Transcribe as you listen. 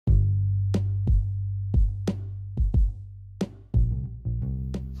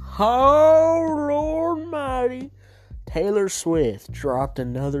Oh, Lord mighty. Taylor Swift dropped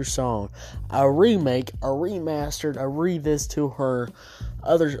another song. A remake, a remastered, a re-this to her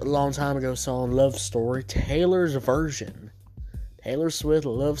other long time ago song, Love Story. Taylor's version. Taylor Swift,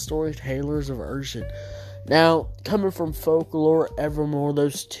 Love Story, Taylor's version. Now, coming from Folklore, Evermore,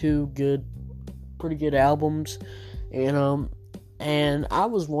 those two pretty good albums. And I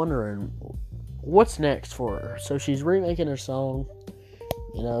was wondering, what's next for her? So she's remaking her song.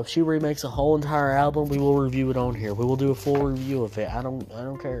 If she remakes a whole entire album, we will review it on here. We will do a full review of it. I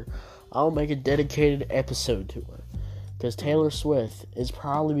don't care. I'll make a dedicated episode to her. Because Taylor Swift is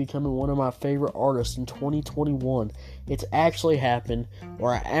probably becoming one of my favorite artists in 2021. It's actually happened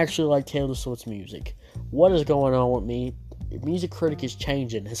where I actually like Taylor Swift's music. What is going on with me? Music Critic is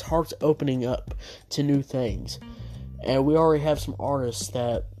changing. His heart's opening up to new things. And we already have some artists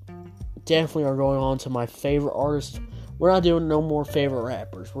that definitely are going on to my favorite artists. We're not doing no more favorite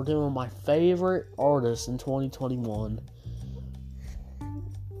rappers. We're doing my favorite artists in 2021.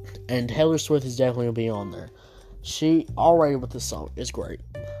 And Taylor Swift is definitely going to be on there. She already with the song is great.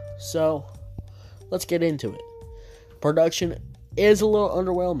 So, let's get into it. Production is a little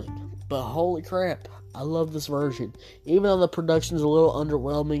underwhelming. But holy crap, I love this version. Even though the production is a little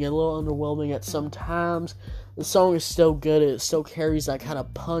underwhelming at some times, the song is still good. It still carries that kind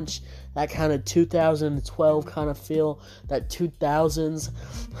of punch, that kind of 2012 kind of feel, that 2000s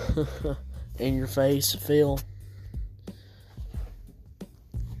in your face feel.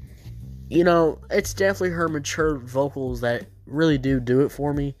 It's definitely her mature vocals that really do it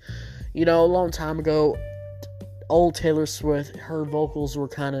for me. A long time ago, old Taylor Swift, her vocals were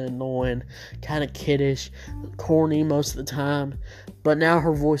kind of annoying, kind of kiddish, corny most of the time. But now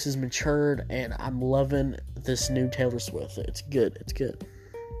her voice is matured, and I'm loving this new Taylor Swift. It's good.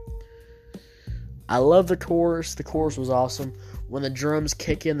 I love the chorus. The chorus was awesome. When the drums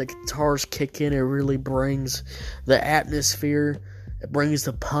kick in, the guitars kick in, it really brings the atmosphere. It brings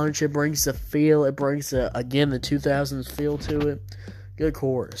the punch. It brings the feel. It brings, the 2000s feel to it. Good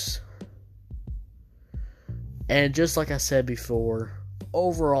chorus. And just like I said before,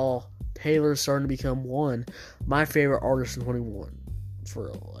 overall, Taylor's starting to become my favorite artist in 21. For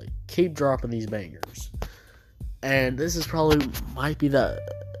real. Keep dropping these bangers. And this is probably might be the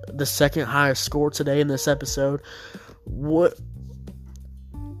second highest score today in this episode.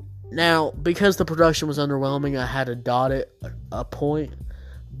 Now, because the production was underwhelming, I had to dot it a point.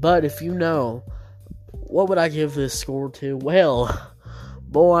 But if what would I give this score to? Well,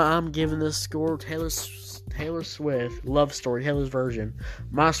 boy, I'm giving this score Taylor Swift, Love Story, Taylor's version.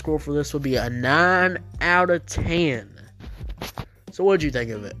 My score for this would be a 9 out of 10. So what did you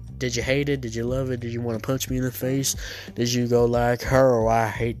think of it? Did you hate it? Did you love it? Did you want to punch me in the face? Did you go like, I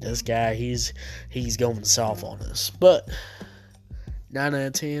hate this guy. He's going soft on us. But 9 out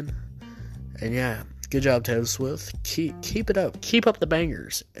of 10. And yeah, good job, Taylor Swift. Keep it up. Keep up the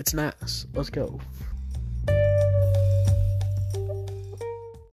bangers. It's nice. Let's go.